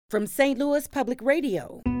From St. Louis Public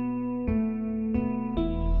Radio,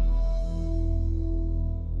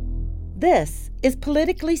 this is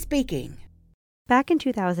Politically Speaking. Back in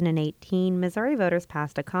 2018, Missouri voters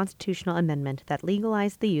passed a constitutional amendment that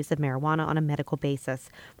legalized the use of marijuana on a medical basis,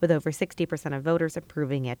 with over 60% of voters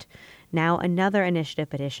approving it. Now, another initiative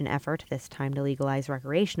petition effort, this time to legalize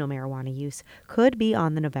recreational marijuana use, could be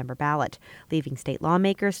on the November ballot, leaving state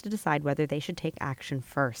lawmakers to decide whether they should take action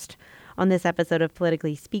first. On this episode of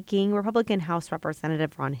Politically Speaking, Republican House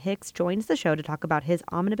Representative Ron Hicks joins the show to talk about his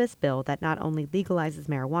omnibus bill that not only legalizes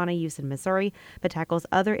marijuana use in Missouri, but tackles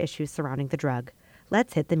other issues surrounding the drug.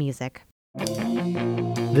 Let's hit the music.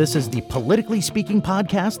 This is the Politically Speaking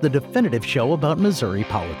podcast, the definitive show about Missouri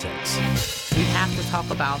politics. We have to talk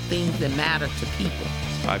about things that matter to people.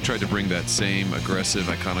 I've tried to bring that same aggressive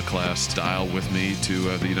iconoclast style with me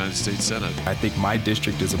to the United States Senate. I think my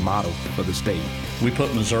district is a model for the state. We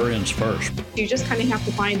put Missourians first. You just kind of have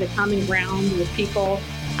to find the common ground with people.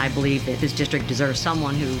 I believe that this district deserves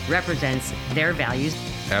someone who represents their values.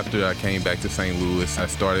 After I came back to St. Louis, I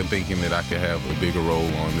started thinking that I could have a bigger role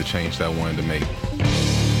on the change that I wanted to make.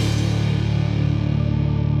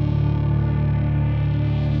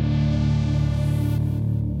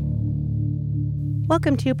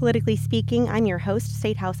 Welcome to Politically Speaking. I'm your host,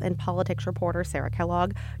 State House and Politics reporter Sarah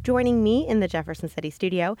Kellogg. Joining me in the Jefferson City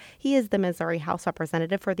studio, he is the Missouri House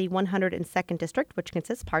Representative for the 102nd District, which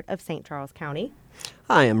consists part of St. Charles County.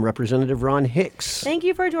 Hi, I'm Representative Ron Hicks. Thank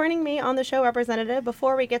you for joining me on the show, Representative.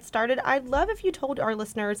 Before we get started, I'd love if you told our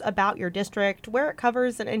listeners about your district, where it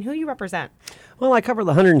covers, and who you represent. Well, I cover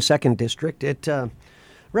the 102nd District. It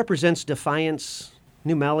represents Defiance,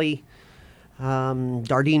 New Melle,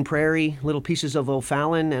 Dardenne Prairie, little pieces of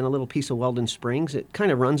O'Fallon, and a little piece of Weldon Springs. It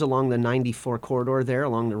kind of runs along the 94 corridor there,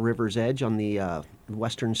 along the river's edge on the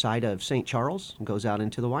western side of St. Charles, and goes out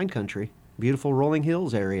into the wine country. Beautiful Rolling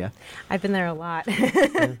Hills area. I've been there a lot.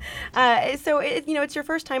 It's your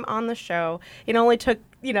first time on the show. It only took,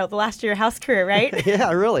 the last of your House career, right? Yeah,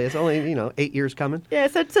 really. It's only, 8 years coming. Yeah,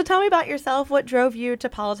 so tell me about yourself. What drove you to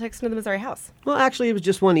politics and to the Missouri House? Well, actually, it was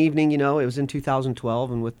just one evening, it was in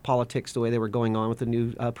 2012, and with politics the way they were going on with the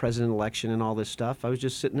new president election and all this stuff, I was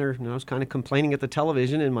just sitting there, I was kind of complaining at the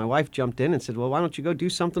television, and my wife jumped in and said, well, why don't you go do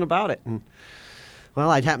something about it? And well,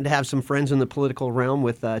 I'd happened to have some friends in the political realm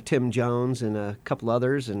with Tim Jones and a couple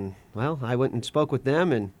others, and, well, I went and spoke with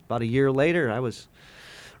them, and about a year later, I was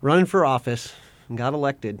running for office and got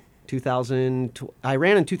elected. I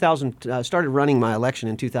ran in 2000, started running my election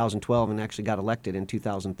in 2012 and actually got elected in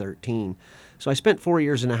 2013. So I spent 4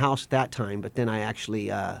 years in the House at that time, but then I actually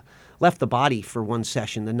left the body for one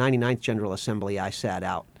session. The 99th General Assembly I sat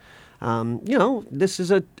out. This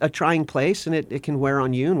is a trying place, and it can wear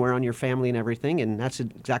on you and wear on your family and everything, and that's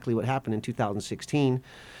exactly what happened in 2016.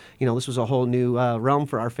 This was a whole new realm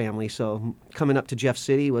for our family, so coming up to Jeff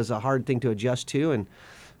City was a hard thing to adjust to, and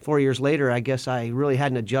 4 years later, I guess I really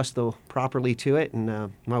hadn't adjusted properly to it,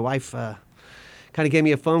 and my wife kind of gave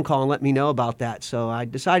me a phone call and let me know about that, so I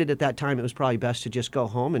decided at that time it was probably best to just go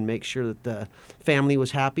home and make sure that the family was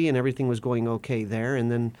happy and everything was going okay there, and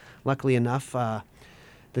then luckily enough,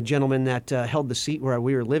 the gentleman that held the seat where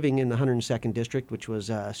we were living in the 102nd District, which was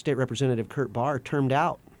State Representative Kurt Barr, termed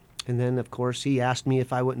out. And then, of course, he asked me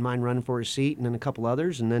if I wouldn't mind running for his seat, and then a couple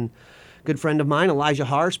others. And then a good friend of mine, Elijah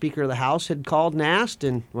Haar, Speaker of the House, had called and asked.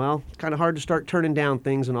 And, well, it's kind of hard to start turning down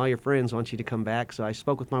things when all your friends want you to come back. So I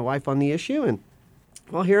spoke with my wife on the issue, and,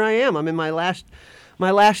 well, here I am. I'm in my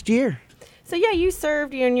last year. So, yeah, you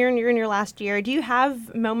served, and you're in your last year. Do you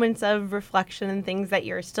have moments of reflection and things that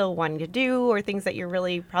you're still wanting to do or things that you're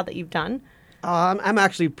really proud that you've done? I'm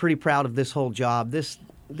actually pretty proud of this whole job. This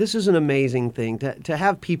is an amazing thing, to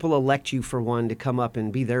have people elect you for one, to come up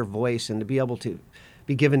and be their voice and to be able to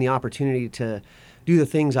be given the opportunity to do the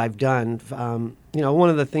things I've done. One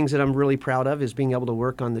of the things that I'm really proud of is being able to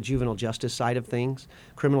work on the juvenile justice side of things,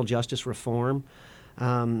 criminal justice reform.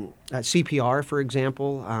 At CPR, for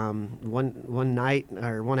example, one night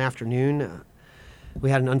or one afternoon, we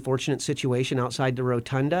had an unfortunate situation outside the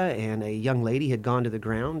rotunda, and a young lady had gone to the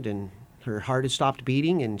ground, and her heart had stopped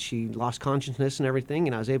beating, and she lost consciousness and everything,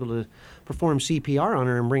 and I was able to perform CPR on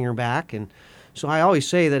her and bring her back. And so I always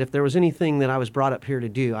say that if there was anything that I was brought up here to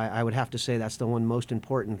do, I would have to say that's the one most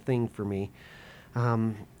important thing for me.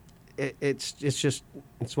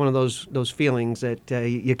 It's one of those feelings that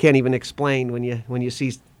you can't even explain when you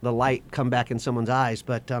see the light come back in someone's eyes.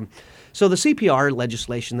 But so the CPR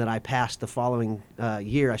legislation that I passed the following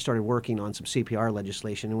year, I started working on some CPR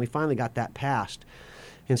legislation, and we finally got that passed.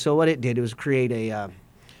 And so what it did was create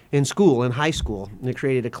in school, in high school. And it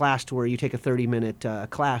created a class to where you take a 30-minute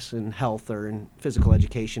class in health or in physical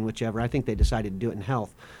education, whichever. I think they decided to do it in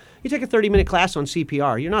health. You take a 30-minute class on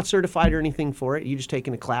CPR. You're not certified or anything for it. You're just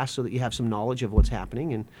taking a class so that you have some knowledge of what's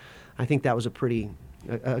happening. And I think that was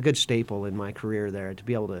a good staple in my career there. To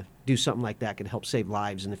be able to do something like that could help save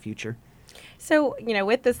lives in the future. So,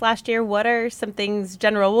 with this last year, what are some things,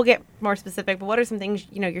 general, we'll get more specific, but what are some things,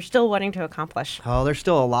 you're still wanting to accomplish? Oh, there's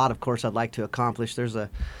still a lot, of course, I'd like to accomplish. There's a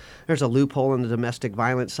loophole in the domestic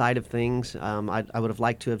violence side of things. I would have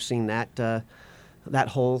liked to have seen that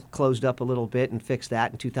hole closed up a little bit and fixed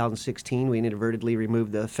that in 2016. We inadvertently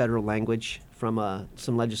removed the federal language from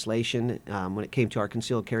some legislation when it came to our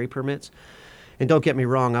concealed carry permits. And don't get me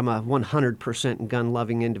wrong, I'm a 100%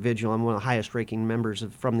 gun-loving individual. I'm one of the highest-ranking members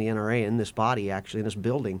from the NRA in this body, actually, in this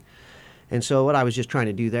building. And so what I was just trying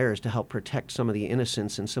to do there is to help protect some of the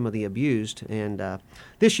innocents and some of the abused. And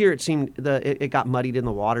this year it seemed it got muddied in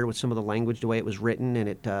the water with some of the language, the way it was written, and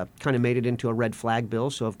it kind of made it into a red flag bill.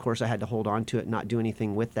 So, of course, I had to hold on to it and not do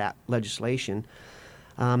anything with that legislation.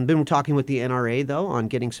 Been talking with the NRA, though, on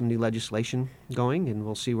getting some new legislation going, and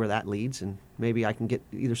we'll see where that leads. And maybe I can get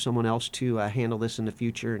either someone else to handle this in the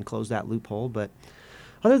future and close that loophole. But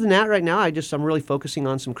other than that, right now, I'm really focusing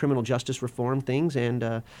on some criminal justice reform things.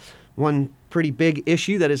 And one pretty big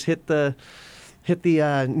issue that has hit the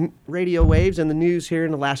radio waves and the news here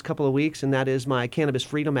in the last couple of weeks, and that is my Cannabis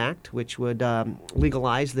Freedom Act, which would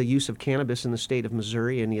legalize the use of cannabis in the state of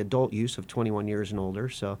Missouri and the adult use of 21 years and older.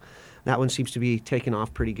 So that one seems to be taking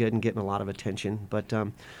off pretty good and getting a lot of attention. But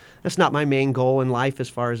that's not my main goal in life as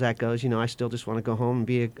far as that goes. I still just want to go home and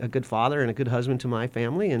be a good father and a good husband to my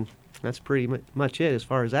family, and that's pretty much it as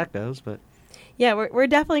far as that goes. But yeah, we're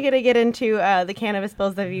definitely going to get into the cannabis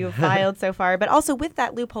bills that you've filed so far. But also with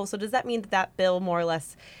that loophole, so does that mean that bill more or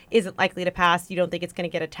less isn't likely to pass? You don't think it's going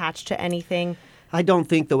to get attached to anything? I don't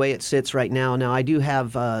think the way it sits right now. Now, I do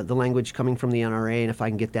have the language coming from the NRA, and if I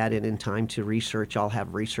can get that in time to research, I'll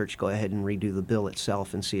have research go ahead and redo the bill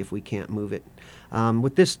itself and see if we can't move it.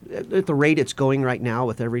 With this, at the rate it's going right now,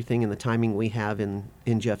 with everything and the timing we have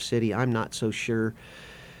in Jeff City, I'm not so sure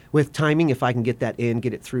with timing if I can get that in,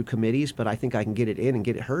 get it through committees, but I think I can get it in and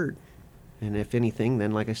get it heard. And if anything,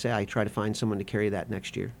 then like I say, I try to find someone to carry that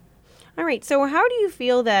next year. All right. So how do you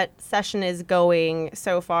feel that session is going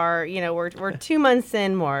so far? We're 2 months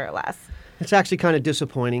in, more or less. It's actually kind of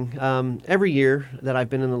disappointing. Every year that I've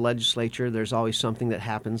been in the legislature, there's always something that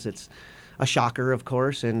happens. It's a shocker, of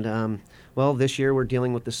course. And, this year we're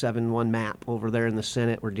dealing with the 7-1 map over there in the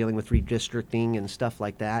Senate. We're dealing with redistricting and stuff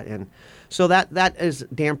like that. And so that has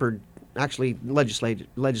dampened actually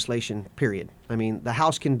legislation, period. I mean, the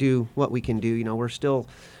House can do what we can do. We're still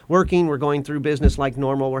working. We're going through business like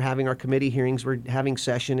normal. We're having our committee hearings. We're having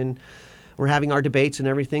session, and we're having our debates and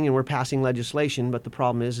everything, and we're passing legislation. But the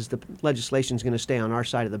problem is the legislation is going to stay on our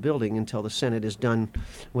side of the building until the Senate is done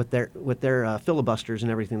with their filibusters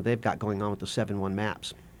and everything they've got going on with the 7-1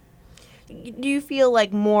 maps. Do you feel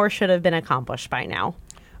like more should have been accomplished by now?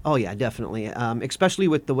 Oh, yeah, definitely, especially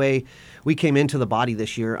with the way we came into the body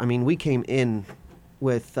this year. I mean, we came in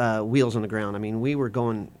with wheels on the ground. I mean, we were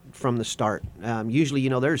going from the start. Usually,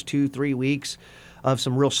 there's 2-3 weeks of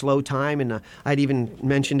some real slow time, and I'd even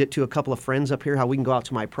mentioned it to a couple of friends up here, how we can go out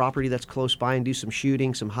to my property that's close by and do some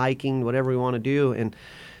shooting, some hiking, whatever we want to do, and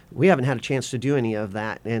we haven't had a chance to do any of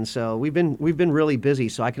that. And so we've been really busy.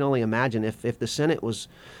 So I can only imagine if the Senate was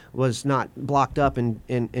not blocked up and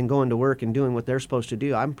going to work and doing what they're supposed to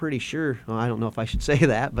do. I'm pretty sure, well, I don't know if I should say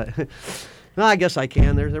that, but well, I guess I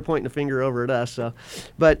can. They're pointing a finger over at us. So,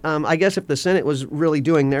 but I guess if the Senate was really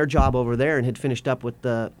doing their job over there and had finished up with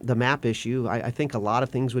the map issue, I think a lot of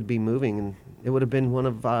things would be moving, and it would have been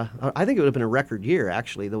I think it would have been a record year,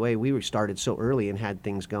 actually, the way we started so early and had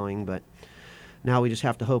things going. But now we just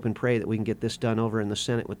have to hope and pray that we can get this done over in the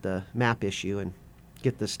Senate with the map issue and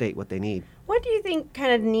get the state what they need. What do you think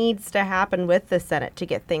kind of needs to happen with the Senate to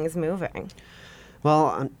get things moving?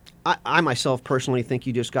 Well, I myself personally think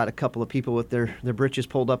you just got a couple of people with their britches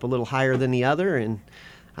pulled up a little higher than the other, and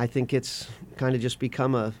I think it's kind of just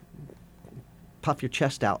become a puff your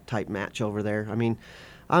chest out type match over there. I mean,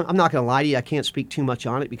 I'm not going to lie to you. I can't speak too much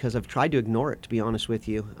on it because I've tried to ignore it, to be honest with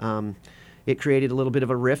you. It created a little bit of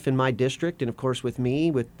a rift in my district, and of course with me,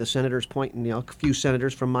 with the senators pointing, a few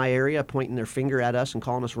senators from my area pointing their finger at us and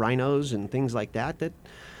calling us rhinos and things like that. That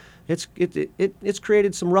it's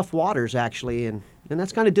created some rough waters actually, and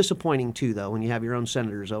that's kind of disappointing too, though, when you have your own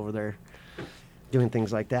senators over there doing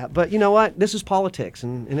things like that. But you know what? This is politics,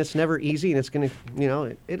 and it's never easy, and it's going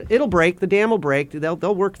to, it'll break. The dam will break.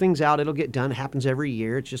 They'll work things out. It'll get done. It happens every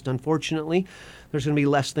year. It's just, unfortunately, there's going to be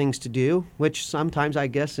less things to do, which sometimes, I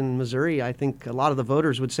guess, in Missouri, I think a lot of the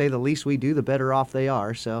voters would say the least we do, the better off they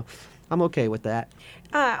are. So I'm okay with that.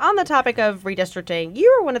 On the topic of redistricting,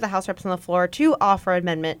 you were one of the House reps on the floor to offer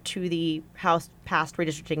amendment to the House-passed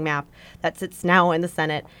redistricting map that sits now in the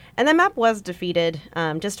Senate. And the map was defeated.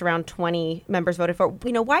 Just around 20 members voted for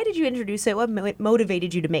it. Why did you introduce it? What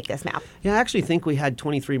motivated you to make this map? Yeah, I actually think we had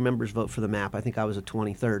 23 members vote for the map. I think I was a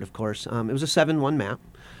 23rd, of course. It was a 7-1 map.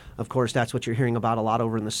 Of course, that's what you're hearing about a lot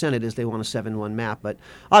over in the Senate is they want a 7-1 map. But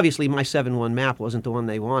obviously, my 7-1 map wasn't the one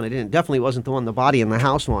they wanted. And it definitely wasn't the one the body in the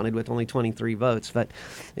House wanted with only 23 votes. But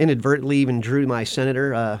inadvertently even drew my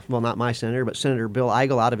senator, not my senator, but Senator Bill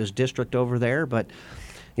Eigel out of his district over there. But,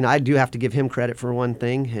 I do have to give him credit for one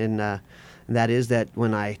thing, and that is that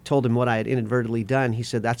when I told him what I had inadvertently done, he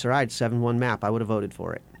said, "That's all right, 7-1 map, I would have voted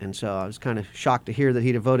for it." And so I was kind of shocked to hear that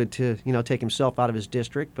he'd have voted to, take himself out of his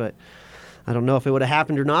district. But I don't know if it would have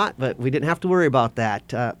happened or not, but we didn't have to worry about that.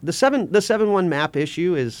 The 7-1 map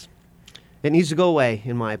issue it needs to go away,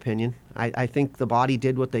 in my opinion. I think the body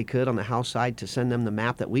did what they could on the House side to send them the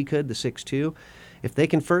map that we could, the 6-2. If they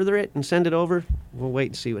can further it and send it over, we'll wait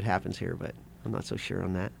and see what happens here, but I'm not so sure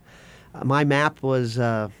on that. My map was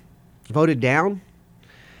voted down,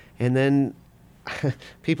 and then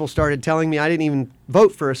people started telling me I didn't even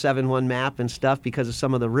vote for a 7-1 map and stuff because of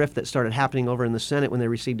some of the rift that started happening over in the Senate when they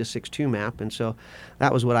received a 6-2 map. And so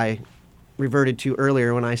that was what I reverted to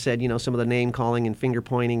earlier when I said, some of the name calling and finger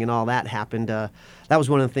pointing and all that happened. That was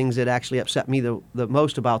one of the things that actually upset me the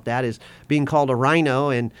most about that is being called a rhino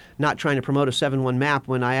and not trying to promote a 7-1 map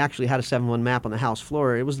when I actually had a 7-1 map on the House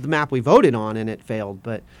floor. It was the map we voted on and it failed.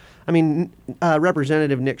 But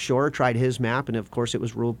Representative Nick Shore tried his map, and of course it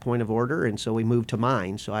was ruled point of order, and so we moved to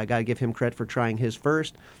mine. So I got to give him credit for trying his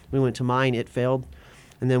first. We went to mine, it failed,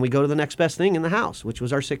 and then we go to the next best thing in the House, which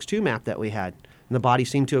was our 6-2 map that we had. And the body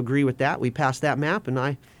seemed to agree with that. We passed that map, and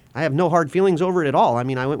I have no hard feelings over it at all. I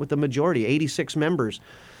went with the majority, 86 members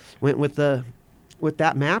went with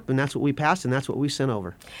that map, and that's what we passed, and that's what we sent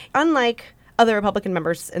over. Unlike other Republican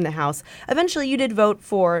members in the House, eventually you did vote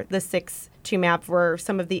for the 6-2 map where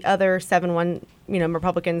some of the other 7-1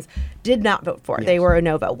 Republicans did not vote for it. Yes. They were a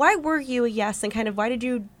no vote. Why were you a yes, and why did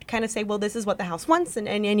you say, well, this is what the House wants,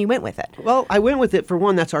 and you went with it? Well, I went with it for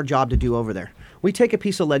one. That's our job to do over there. We take a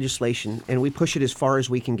piece of legislation and we push it as far as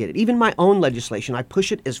we can get it. Even my own legislation, I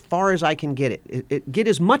push it as far as I can get it. Get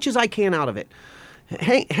as much as I can out of it.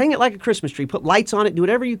 Hang it like a Christmas tree. Put lights on it. Do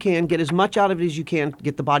whatever you can. Get as much out of it as you can.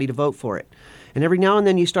 Get the body to vote for it. And every now and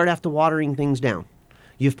then you start after watering things down.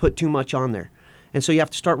 You've put too much on there. And so you have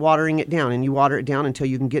to start watering it down, and you water it down until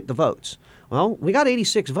you can get the votes. Well, we got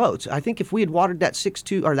 86 votes. I think if we had watered that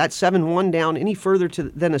 6-2 or that 7-1 down any further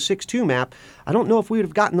than a 6-2 map, I don't know if we would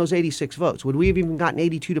have gotten those 86 votes. Would we have even gotten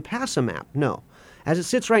 82 to pass a map? No. As it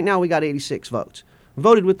sits right now, we got 86 votes.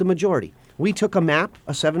 Voted with the majority. We took a map,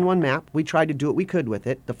 a 7-1 map. We tried to do what we could with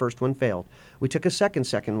it. The first one failed. We took a second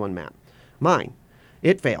 1 map. Mine.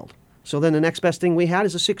 It failed. So then the next best thing we had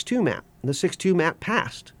is a 6-2 map. The 6-2 map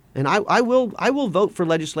passed. And I will vote for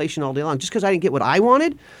legislation all day long. Just because I didn't get what I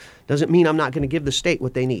wanted doesn't mean I'm not going to give the state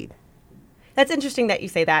what they need. That's interesting that you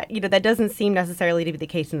say that. That doesn't seem necessarily to be the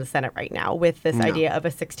case in the Senate right now with this idea of a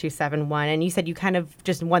 6-2, 7-1. And you said you kind of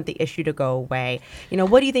just want the issue to go away.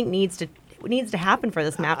 What do you think needs to happen for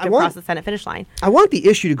this map to cross the Senate finish line? I want the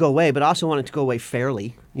issue to go away, but I also want it to go away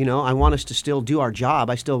fairly. I want us to still do our job.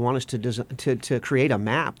 I still want us to create a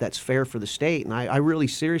map that's fair for the state. And I really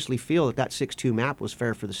seriously feel that 6-2 map was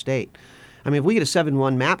fair for the state. If we get a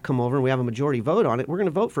 7-1 map come over and we have a majority vote on it, we're going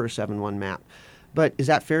to vote for a 7-1 map. But is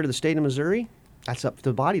that fair to the state of Missouri? That's up to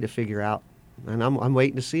the body to figure out. And I'm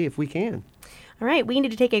waiting to see if we can. All right, we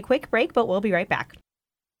need to take a quick break, but we'll be right back.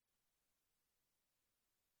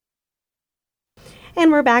 And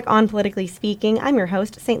we're back on Politically Speaking. I'm your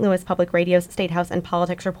host, St. Louis Public Radio's State House and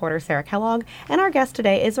Politics reporter, Sarah Kellogg. And our guest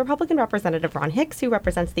today is Republican Representative Ron Hicks, who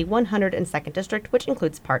represents the 102nd District, which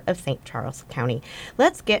includes part of St. Charles County.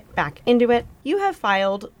 Let's get back into it. You have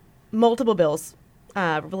filed multiple bills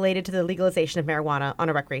related to the legalization of marijuana on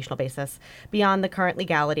a recreational basis beyond the current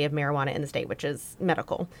legality of marijuana in the state, which is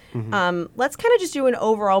medical. Mm-hmm. Let's kind of just do an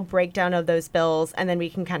overall breakdown of those bills, and then we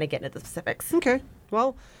can kind of get into the specifics. Okay.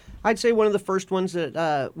 Well, I'd say one of the first ones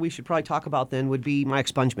that we should probably talk about then would be my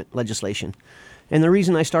expungement legislation. And the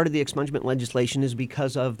reason I started the expungement legislation is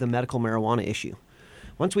because of the medical marijuana issue.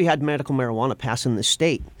 Once we had medical marijuana pass in the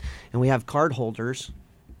state, and we have card holders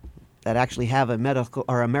that actually have a medical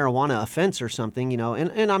or a marijuana offense or something,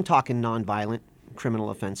 and I'm talking nonviolent, criminal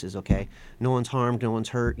offenses, okay? No one's harmed, no one's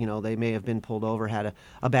hurt. You know, they may have been pulled over, had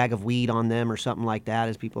a bag of weed on them or something like that,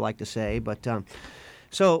 as people like to say. But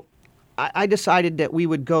so I decided that we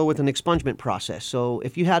would go with an expungement process. So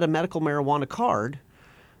if you had a medical marijuana card,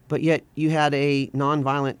 but yet you had a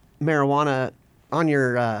nonviolent marijuana on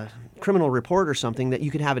your criminal report or something, that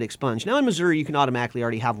you could have it expunged. Now in Missouri, you can automatically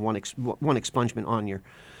already have one expungement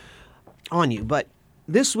on you, but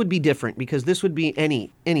this would be different because this would be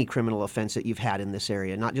any criminal offense that you've had in this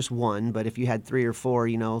area, not just one, but if you had 3 or 4,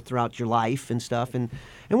 you know, throughout your life and stuff. And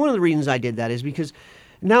one of the reasons I did that is because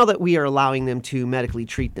now that we are allowing them to medically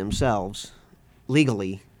treat themselves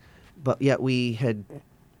legally, but yet we had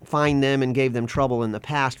fined them and gave them trouble in the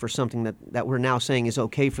past for something that we're now saying is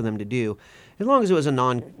okay for them to do. As long as it was a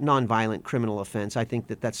non-violent criminal offense, I think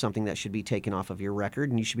that that's something that should be taken off of your record,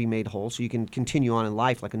 and you should be made whole so you can continue on in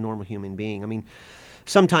life like a normal human being. I mean,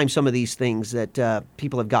 sometimes some of these things that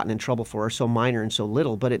people have gotten in trouble for are so minor and so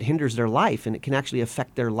little, but it hinders their life, and it can actually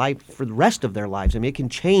affect their life for the rest of their lives. I mean, it can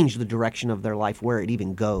change the direction of their life, where it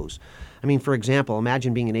even goes. I mean, for example,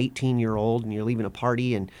 imagine being an 18-year-old and you're leaving a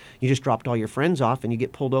party and you just dropped all your friends off and you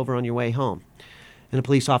get pulled over on your way home. And a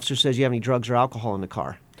police officer says, you have any drugs or alcohol in the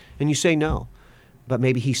car? And you say no. But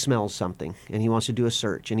maybe he smells something and he wants to do a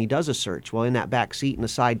search, and he does a search. Well, in that back seat, in the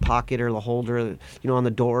side pocket or the holder, you know, on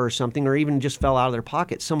the door or something, or even just fell out of their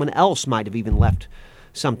pocket, someone else might have even left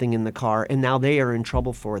something in the car, and now they are in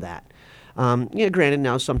trouble for that. Granted,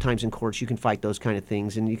 now sometimes in courts you can fight those kind of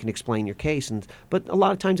things and you can explain your case, but a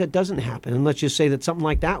lot of times that doesn't happen. And let's just say that something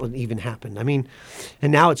like that would even happen. I mean,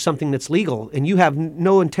 and now it's something that's legal, and you have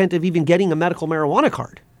no intent of even getting a medical marijuana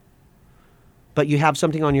card, but you have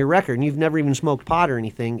something on your record and you've never even smoked pot or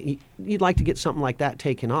anything. You'd like to get something like that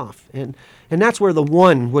taken off. And that's where the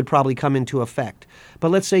one would probably come into effect.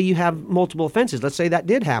 But let's say you have multiple offenses. Let's say that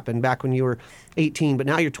did happen back when you were 18, but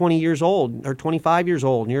now you're 20 years old or 25 years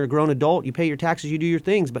old and you're a grown adult. You pay your taxes, you do your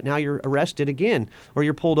things, but now you're arrested again, or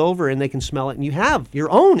you're pulled over and they can smell it and you have your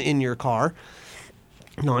own in your car.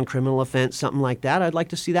 Non-criminal offense, something like that. I'd like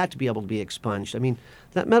to see that to be able to be expunged. I mean,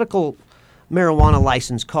 that medical marijuana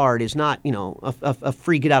license card is not, you know, a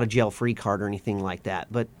free get out of jail free card or anything like that.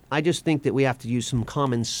 But I just think that we have to use some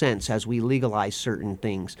common sense as we legalize certain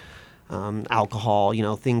things. Alcohol, you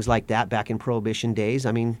know, things like that back in Prohibition days.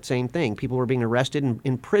 I mean, same thing. People were being arrested and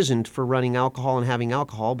imprisoned for running alcohol and having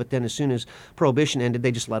alcohol, but then as soon as Prohibition ended,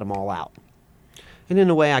 they just let them all out. And in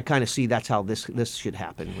a way, I kind of see that's how this should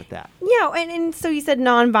happen with that. Yeah, and so you said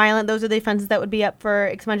nonviolent. Those are the offenses that would be up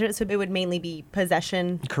for expungement, so it would mainly be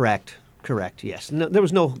possession? Correct, yes. No, there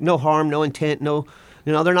was no harm, no intent, no,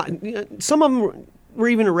 you know, they're not, you know, some of them were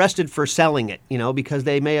even arrested for selling it, you know, because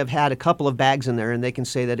they may have had a couple of bags in there and they can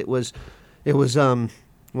say that it was baggied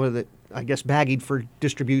for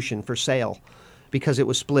distribution, for sale, because it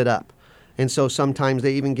was split up. And so sometimes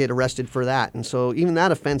they even get arrested for that. And so even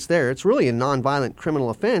that offense there, it's really a nonviolent criminal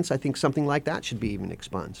offense. I think something like that should be even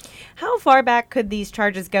expunged. How far back could these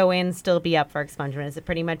charges go and still be up for expungement? Is it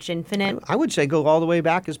pretty much infinite? I would say go all the way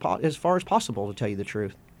back as far as possible, to tell you the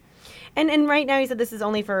truth. And right now you said this is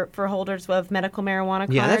only for holders of medical marijuana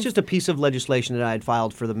cards? Yeah, that's just a piece of legislation that I had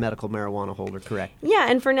filed for the medical marijuana holder, correct. Yeah,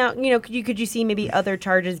 and for now, you know, could you see maybe other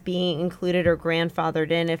charges being included or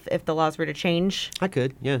grandfathered in if the laws were to change? I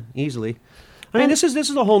could, yeah, easily. I mean, this is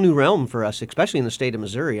a whole new realm for us, especially in the state of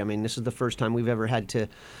Missouri. I mean, this is the first time we've ever had to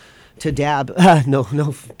dab,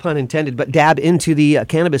 no pun intended, but dab into the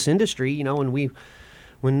cannabis industry, you know,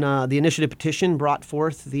 when the initiative petition brought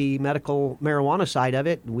forth the medical marijuana side of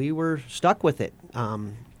it, we were stuck with it.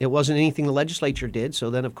 It wasn't anything the legislature did, so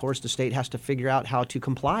then, of course, the state has to figure out how to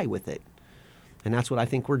comply with it. And that's what I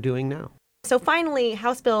think we're doing now. So finally,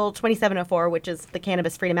 House Bill 2704, which is the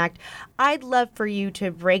Cannabis Freedom Act, I'd love for you to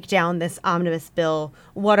break down this omnibus bill.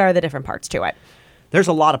 What are the different parts to it? There's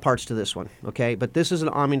a lot of parts to this one, okay? But this is an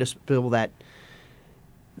omnibus bill that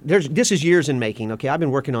this is years in making, okay? I've been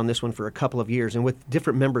working on this one for a couple of years and with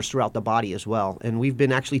different members throughout the body as well. And we've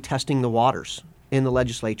been actually testing the waters in the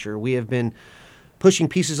legislature. We have been pushing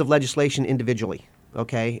pieces of legislation individually,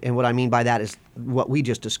 okay? And what I mean by that is what we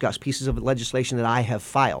just discussed, pieces of legislation that I have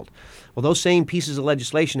filed. Well, those same pieces of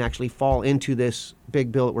legislation actually fall into this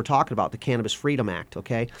big bill that we're talking about, the Cannabis Freedom Act,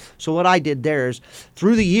 okay? So what I did there is,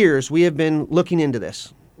 through the years, we have been looking into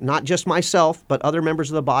this. Not just myself, but other members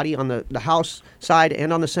of the body on the House side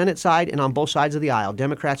and on the Senate side and on both sides of the aisle.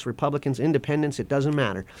 Democrats, Republicans, independents, it doesn't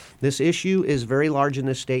matter. This issue is very large in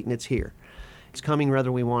this state, and it's here. It's coming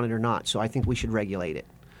whether we want it or not, so I think we should regulate it.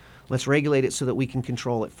 Let's regulate it so that we can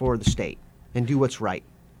control it for the state and do what's right.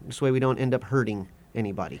 This way we don't end up hurting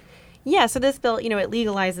anybody. Yeah, so this bill, it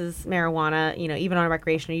legalizes marijuana, even on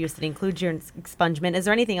recreational use. It includes your expungement. Is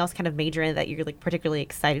there anything else kind of major in it that you're particularly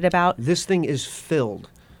excited about? This thing is filled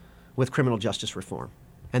with criminal justice reform.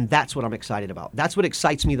 And that's what I'm excited about. That's what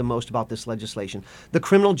excites me the most about this legislation. The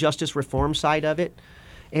criminal justice reform side of it.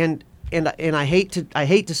 And I hate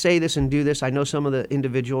to say this and do this. I know some of the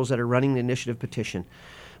individuals that are running the initiative petition.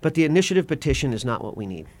 But the initiative petition is not what we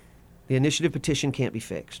need. The initiative petition can't be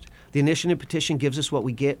fixed. The initiative petition gives us what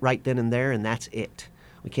we get right then and there, and that's it.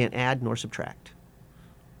 We can't add nor subtract.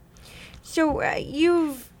 So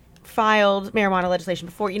you've filed marijuana legislation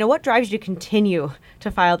before. What drives you to continue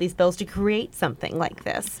to file these bills to create something like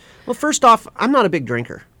this? Well, first off, I'm not a big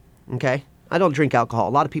drinker, okay? I don't drink alcohol.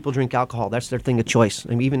 A lot of people drink alcohol. That's their thing of choice.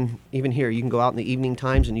 I mean, even here, you can go out in the evening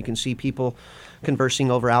times and you can see people conversing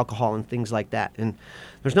over alcohol and things like that. And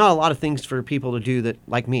there's not a lot of things for people to do that,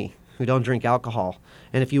 like me, who don't drink alcohol.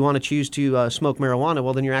 And if you want to choose to smoke marijuana,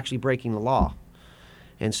 well, then you're actually breaking the law.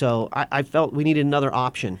 And so I felt we needed another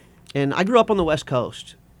option. And I grew up on the West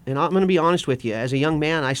Coast. And I'm going to be honest with you. As a young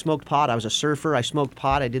man, I smoked pot. I was a surfer. I smoked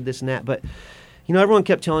pot. I did this and that. But, everyone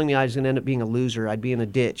kept telling me I was going to end up being a loser. I'd be in a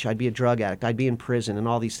ditch. I'd be a drug addict. I'd be in prison and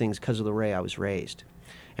all these things because of the way I was raised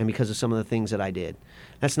and because of some of the things that I did.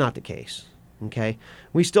 That's not the case. Okay,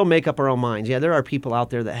 we still make up our own minds. Yeah, there are people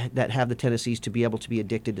out there that have the tendencies to be able to be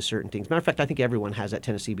addicted to certain things. Matter of fact, I think everyone has that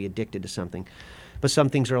tendency to be addicted to something. But some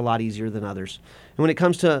things are a lot easier than others. And when it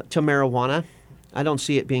comes to marijuana, I don't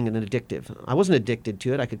see it being an addictive. I wasn't addicted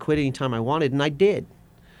to it. I could quit anytime I wanted, and I did.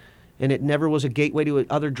 And it never was a gateway to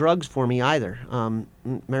other drugs for me either.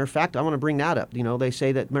 Matter of fact, I want to bring that up. They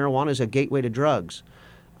say that marijuana is a gateway to drugs.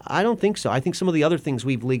 I don't think so. I think some of the other things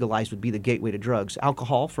we've legalized would be the gateway to drugs.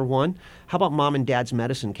 Alcohol, for one. How about mom and dad's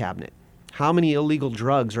medicine cabinet? How many illegal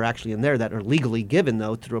drugs are actually in there that are legally given,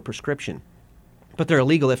 though, through a prescription? But they're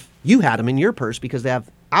illegal if you had them in your purse because they have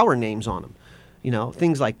our names on them.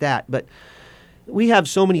 Things like that. But we have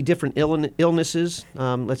so many different illnesses.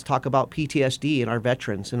 Let's talk about PTSD in our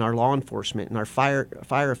veterans and our law enforcement and our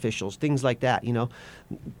fire officials, things like that.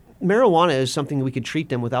 Marijuana is something we could treat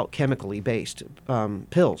them without chemically based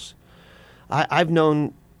pills. I've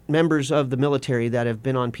known members of the military that have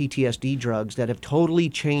been on PTSD drugs that have totally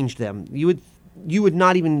changed them. You would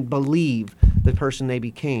not even believe the person they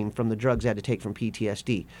became from the drugs they had to take from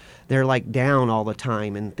PTSD. They're like down all the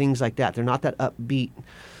time and things like that. They're not that upbeat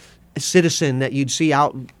citizen that you'd see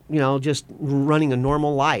out, just running a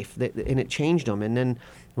normal life, and it changed them. And then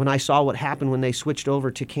when I saw what happened when they switched over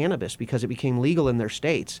to cannabis because it became legal in their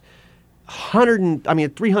states,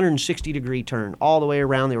 360-degree turn all the way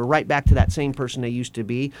around. They were right back to that same person they used to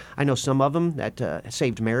be. I know some of them that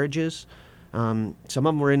saved marriages. Some of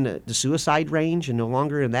them were in the suicide range and no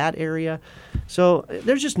longer in that area. So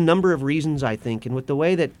there's just a number of reasons, I think. And with the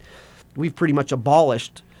way that we've pretty much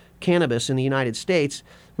abolished cannabis in the United States,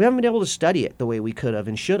 we haven't been able to study it the way we could have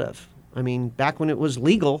and should have. I mean, back when it was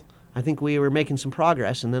legal, I think we were making some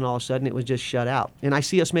progress, and then all of a sudden it was just shut out. And I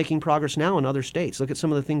see us making progress now in other states. Look at some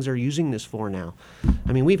of the things they're using this for now.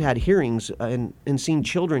 I mean, we've had hearings and seen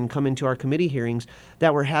children come into our committee hearings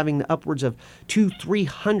that were having upwards of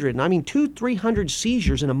 200-300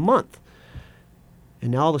 seizures in a month.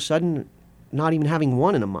 And now all of a sudden, not even having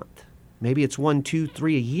one in a month. Maybe it's 1, 2,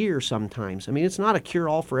 3 a year sometimes. I mean, it's not a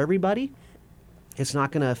cure-all for everybody. It's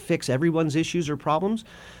not going to fix everyone's issues or problems,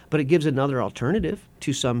 but it gives another alternative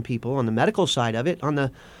to some people on the medical side of it. On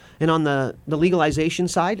the legalization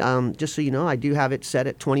side, just so you know, I do have it set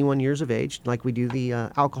at 21 years of age, like we do the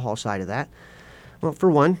alcohol side of that. Well,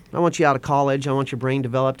 for one, I want you out of college. I want your brain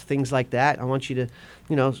developed, things like that. I want you to,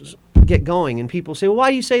 get going. And people say, well, why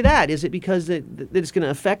do you say that? Is it because that it's going to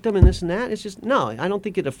affect them and this and that? It's just, no, I don't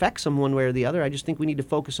think it affects them one way or the other. I just think we need to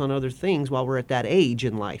focus on other things while we're at that age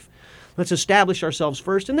in life. Let's establish ourselves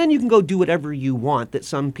first, and then you can go do whatever you want that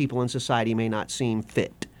some people in society may not seem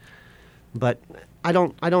fit. But I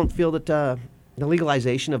don't feel that the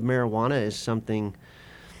legalization of marijuana is something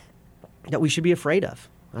that we should be afraid of.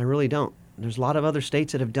 I really don't. There's a lot of other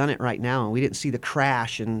states that have done it right now, and we didn't see the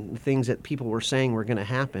crash and the things that people were saying were going to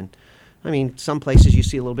happen. I mean, some places you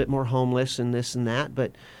see a little bit more homeless and this and that,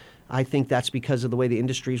 but I think that's because of the way the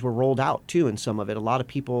industries were rolled out, too, in some of it. A lot of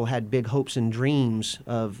people had big hopes and dreams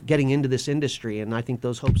of getting into this industry, and I think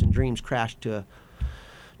those hopes and dreams crashed to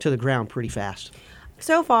the ground pretty fast.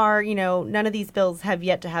 So far, none of these bills have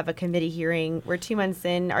yet to have a committee hearing. We're 2 months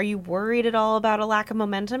in. Are you worried at all about a lack of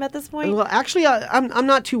momentum at this point? Well, actually, I'm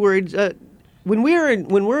not too worried. When we're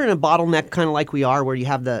in a bottleneck kind of like we are, where you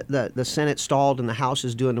have the Senate stalled and the House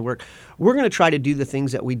is doing the work, we're going to try to do the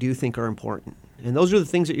things that we do think are important. And those are the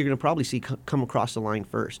things that you're going to probably see come across the line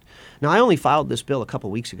first. Now, I only filed this bill a couple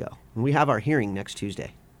weeks ago, and we have our hearing next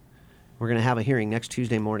Tuesday. We're going to have a hearing next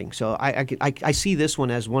Tuesday morning. So I see this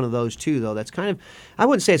one as one of those too, though. That's kind of, I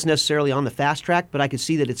wouldn't say it's necessarily on the fast track, but I could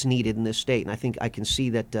see that it's needed in this state. And I think I can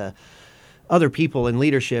see that other people in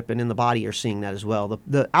leadership and in the body are seeing that as well.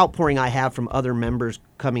 The outpouring I have from other members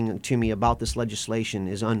coming to me about this legislation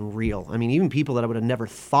is unreal. I mean, even people that I would have never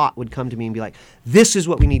thought would come to me and be like, this is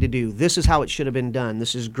what we need to do. This is how it should have been done.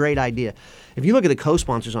 This is a great idea. If you look at the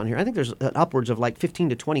co-sponsors on here, I think there's upwards of like 15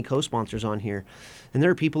 to 20 co-sponsors on here. And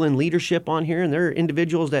there are people in leadership on here, and there are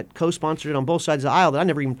individuals that co-sponsored it on both sides of the aisle that I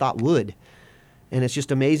never even thought would. And it's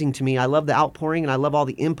just amazing to me. I love the outpouring, and I love all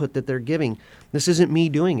the input that they're giving. This isn't me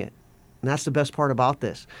doing it. And that's the best part about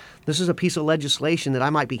this. This is a piece of legislation that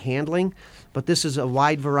I might be handling, but this is a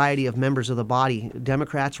wide variety of members of the body,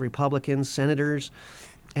 Democrats, Republicans, senators,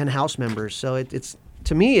 and House members. So it's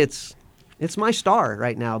to me, it's my star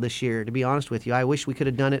right now this year, to be honest with you. I wish we could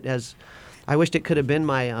have done it I wished it could have been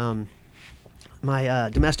my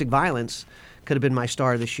domestic violence could have been my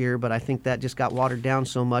star this year, but I think that just got watered down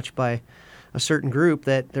so much by a certain group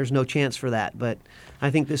that there's no chance for that. But I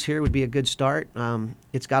think this here would be a good start.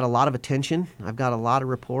 It's got a lot of attention. I've got a lot of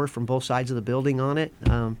rapport from both sides of the building on it.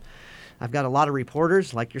 I've got a lot of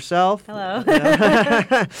reporters like yourself. Hello.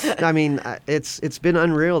 I mean, it's been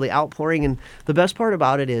unreal, the outpouring. And the best part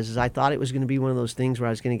about it is I thought it was going to be one of those things where I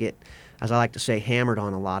was going to get, as I like to say, hammered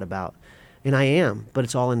on a lot about. And I am, but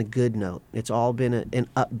it's all in a good note. It's all been an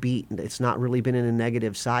upbeat. It's not really been in a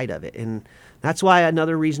negative side of it. And that's why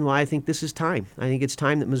another reason why I think this is time. I think it's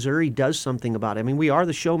time that Missouri does something about it. I mean, we are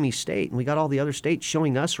the show me state, and we got all the other states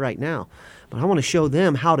showing us right now. But I want to show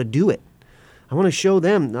them how to do it. I want to show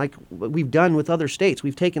them, like what we've done with other states.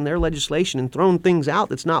 We've taken their legislation and thrown things out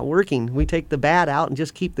that's not working. We take the bad out and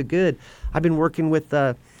just keep the good. I've been working with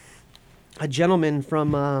a gentleman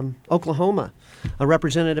from Oklahoma, a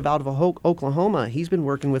representative out of Oklahoma. He's been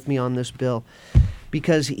working with me on this bill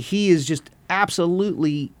because he is just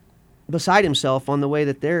absolutely beside himself on the way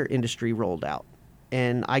that their industry rolled out.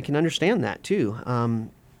 And I can understand that too.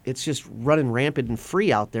 It's just running rampant and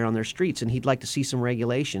free out there on their streets, and he'd like to see some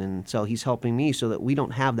regulation. And so he's helping me so that we don't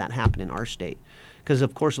have that happen in our state. Because,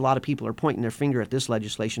 of course, a lot of people are pointing their finger at this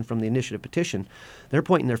legislation from the initiative petition. They're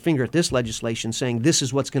pointing their finger at this legislation saying this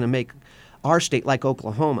is what's going to make our state like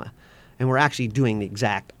Oklahoma. And we're actually doing the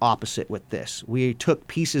exact opposite with this. We took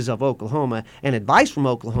pieces of Oklahoma and advice from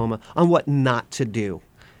Oklahoma on what not to do.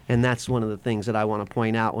 And that's one of the things that I want to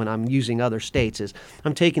point out when I'm using other states is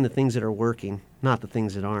I'm taking the things that are working, not the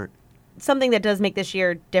things that aren't. Something that does make this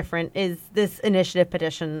year different is this initiative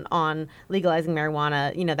petition on legalizing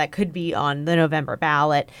marijuana, that could be on the November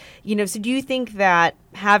ballot. So do you think that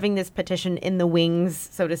having this petition in the wings,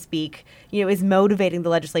 so to speak, is motivating the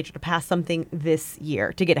legislature to pass something this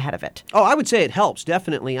year to get ahead of it? Oh, I would say it helps,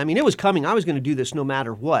 definitely. I mean, it was coming. I was going to do this no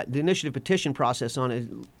matter what. The initiative petition process on it,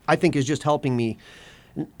 I think, is just helping me.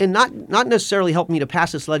 And not necessarily helping me to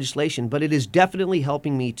pass this legislation, but it is definitely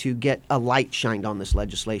helping me to get a light shined on this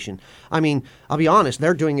legislation. I mean, I'll be honest,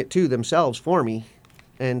 they're doing it too themselves for me.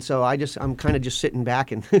 And so I'm kind of just sitting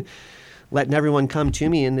back and letting everyone come to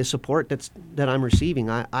me in the support that I'm receiving.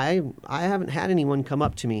 I haven't had anyone come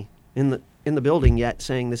up to me in the building yet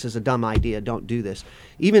saying this is a dumb idea, don't do this.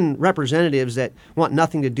 Even representatives that want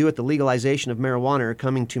nothing to do with the legalization of marijuana are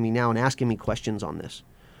coming to me now and asking me questions on this.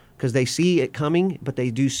 Because they see it coming, but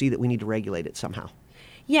they do see that we need to regulate it somehow.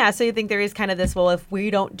 Yeah, so you think there is kind of this, well, if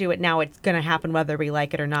we don't do it now, it's going to happen whether we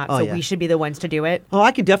like it or not, we should be the ones to do it? Oh,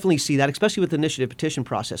 I could definitely see that, especially with the initiative petition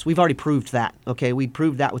process. We've already proved that, okay? We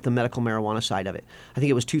proved that with the medical marijuana side of it. I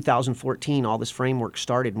think it was 2014 all this framework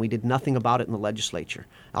started, and we did nothing about it in the legislature.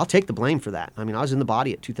 I'll take the blame for that. I mean, I was in the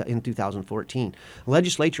body in 2014. The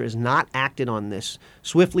legislature has not acted on this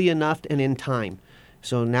swiftly enough and in time.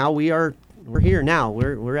 So now we're here now.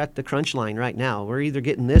 We're at the crunch line right now. We're either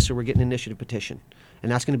getting this or we're getting an initiative petition.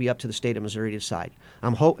 And that's going to be up to the state of Missouri to decide.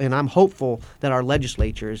 I'm hopeful that our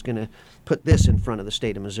legislature is going to put this in front of the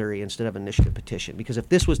state of Missouri instead of an initiative petition. Because if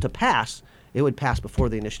this was to pass, it would pass before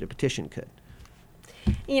the initiative petition could.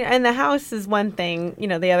 And the House is one thing.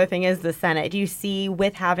 The other thing is the Senate. Do you see,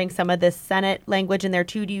 with having some of this Senate language in there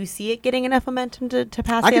too, do you see it getting enough momentum to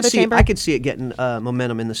pass the other chamber? I could see it getting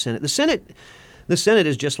momentum in the Senate. The Senate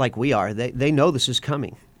is just like we are. They know this is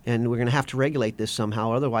coming, and we're going to have to regulate this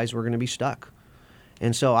somehow. Otherwise, we're going to be stuck.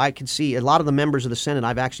 And so I could see a lot of the members of the Senate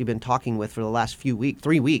I've actually been talking with for the last 3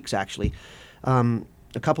 weeks, actually. A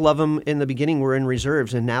couple of them in the beginning were in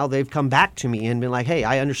reserves, and now they've come back to me and been like, hey,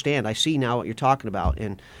 I understand. I see now what you're talking about.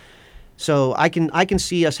 And so I can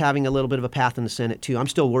see us having a little bit of a path in the Senate, too. I'm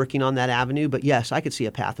still working on that avenue, but yes, I could see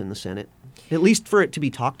a path in the Senate, at least for it to be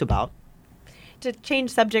talked about. to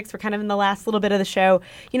change subjects, we're kind of in the last little bit of the show.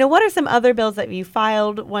 What are some other bills that you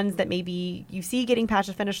filed, ones that maybe you see getting past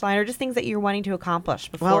the finish line, or just things that you're wanting to accomplish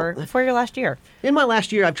before your last year? In my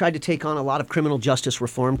last year, I've tried to take on a lot of criminal justice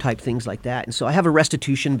reform type things like that. And so I have a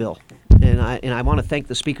restitution bill. And I want to thank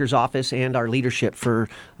the Speaker's office and our leadership for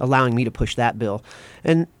allowing me to push that bill.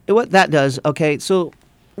 And what that does, so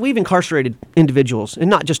we've incarcerated individuals, and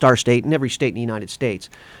not just our state, in every state in the United States.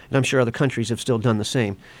 And I'm sure other countries have still done the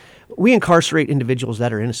same. We incarcerate individuals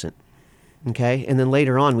that are innocent, okay? And then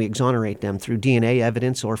later on, we exonerate them through DNA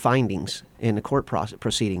evidence or findings in the court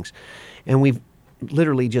proceedings. And we've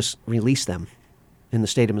literally just released them in the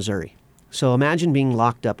state of Missouri. So imagine being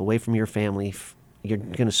locked up away from your family. You're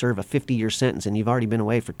going to serve a 50-year sentence, and you've already been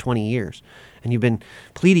away for 20 years. And you've been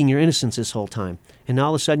pleading your innocence this whole time. And now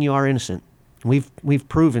all of a sudden you are innocent. We've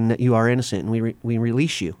proven that you are innocent, and we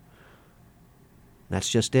release you. That's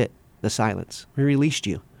just it, the silence. We released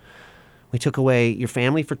you. We took away your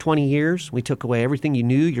family for 20 years. We took away everything you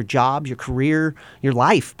knew, your job, your career, your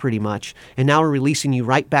life, pretty much. And now we're releasing you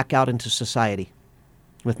right back out into society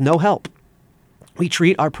with no help. We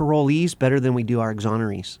treat our parolees better than we do our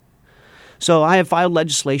exonerees. So I have filed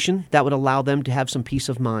legislation that would allow them to have some peace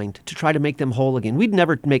of mind, to try to make them whole again. We'd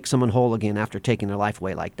never make someone whole again after taking their life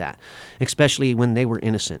away like that, especially when they were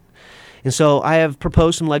innocent. And so I have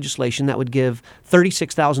proposed some legislation that would give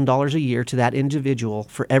 $36,000 a year to that individual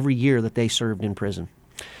for every year that they served in prison.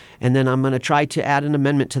 And then I'm going to try to add an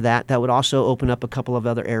amendment to that would also open up a couple of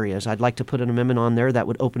other areas. I'd like to put an amendment on there that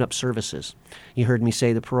would open up services. You heard me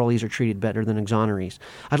say the parolees are treated better than exonerees.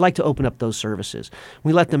 I'd like to open up those services.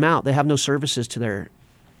 We let them out. They have no services to their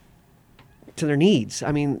needs.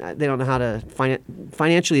 I mean, they don't know how to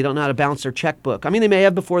financially, they don't know how to balance their checkbook. I mean, they may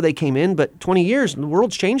have before they came in, but 20 years, the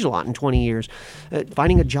world's changed a lot in 20 years.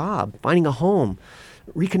 Finding a job, finding a home,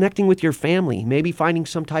 reconnecting with your family, maybe finding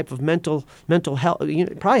some type of mental health. You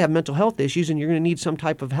probably have mental health issues, and you're going to need some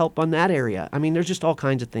type of help on that area. I mean, there's just all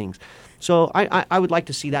kinds of things. So I would like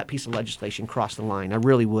to see that piece of legislation cross the line. I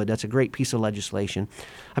really would. That's a great piece of legislation.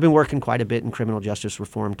 I've been working quite a bit in criminal justice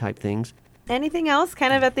reform type things. Anything else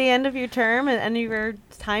kind of at the end of your term and your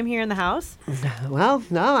time here in the House? Well,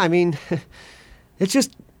 no, I mean, it's a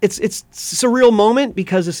surreal moment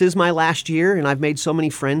because this is my last year, and I've made so many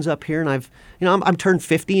friends up here, and I'm turned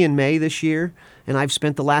 50 in May this year, and I've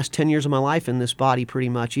spent the last 10 years of my life in this body pretty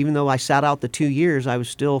much. Even though I sat out the 2 years, I was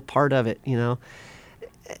still part of it,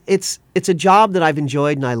 It's a job that I've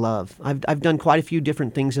enjoyed and I love. I've done quite a few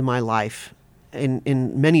different things in my life,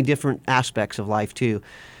 in many different aspects of life too.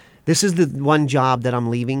 This is the one job that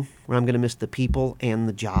I'm leaving where I'm going to miss the people and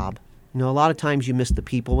the job. A lot of times you miss the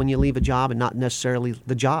people when you leave a job and not necessarily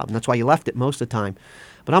the job. And that's why you left it most of the time.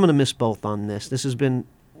 But I'm going to miss both on this. This has been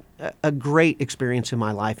a great experience in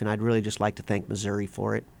my life, and I'd really just like to thank Missouri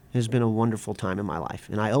for it. It has been a wonderful time in my life,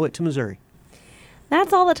 and I owe it to Missouri.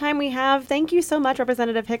 That's all the time we have. Thank you so much,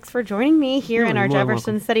 Representative Hicks, for joining me here in our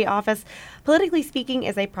Jefferson City office. Politically Speaking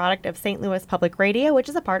is a product of St. Louis Public Radio, which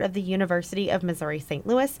is a part of the University of Missouri-St.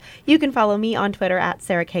 Louis. You can follow me on Twitter at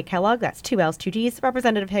Sarah K. Kellogg. That's 2 L's, 2 G's.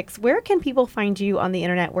 Representative Hicks, where can people find you on the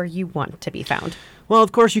internet where you want to be found? Well,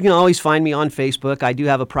 of course, you can always find me on Facebook. I do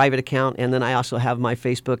have a private account, and then I also have my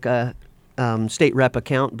Facebook state rep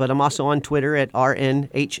account. But I'm also on Twitter at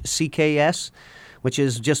RNHCKS. Which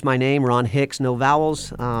is just my name, Ron Hicks, no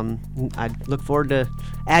vowels. I look forward to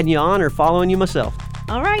adding you on or following you myself.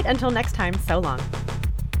 All right, until next time, so long.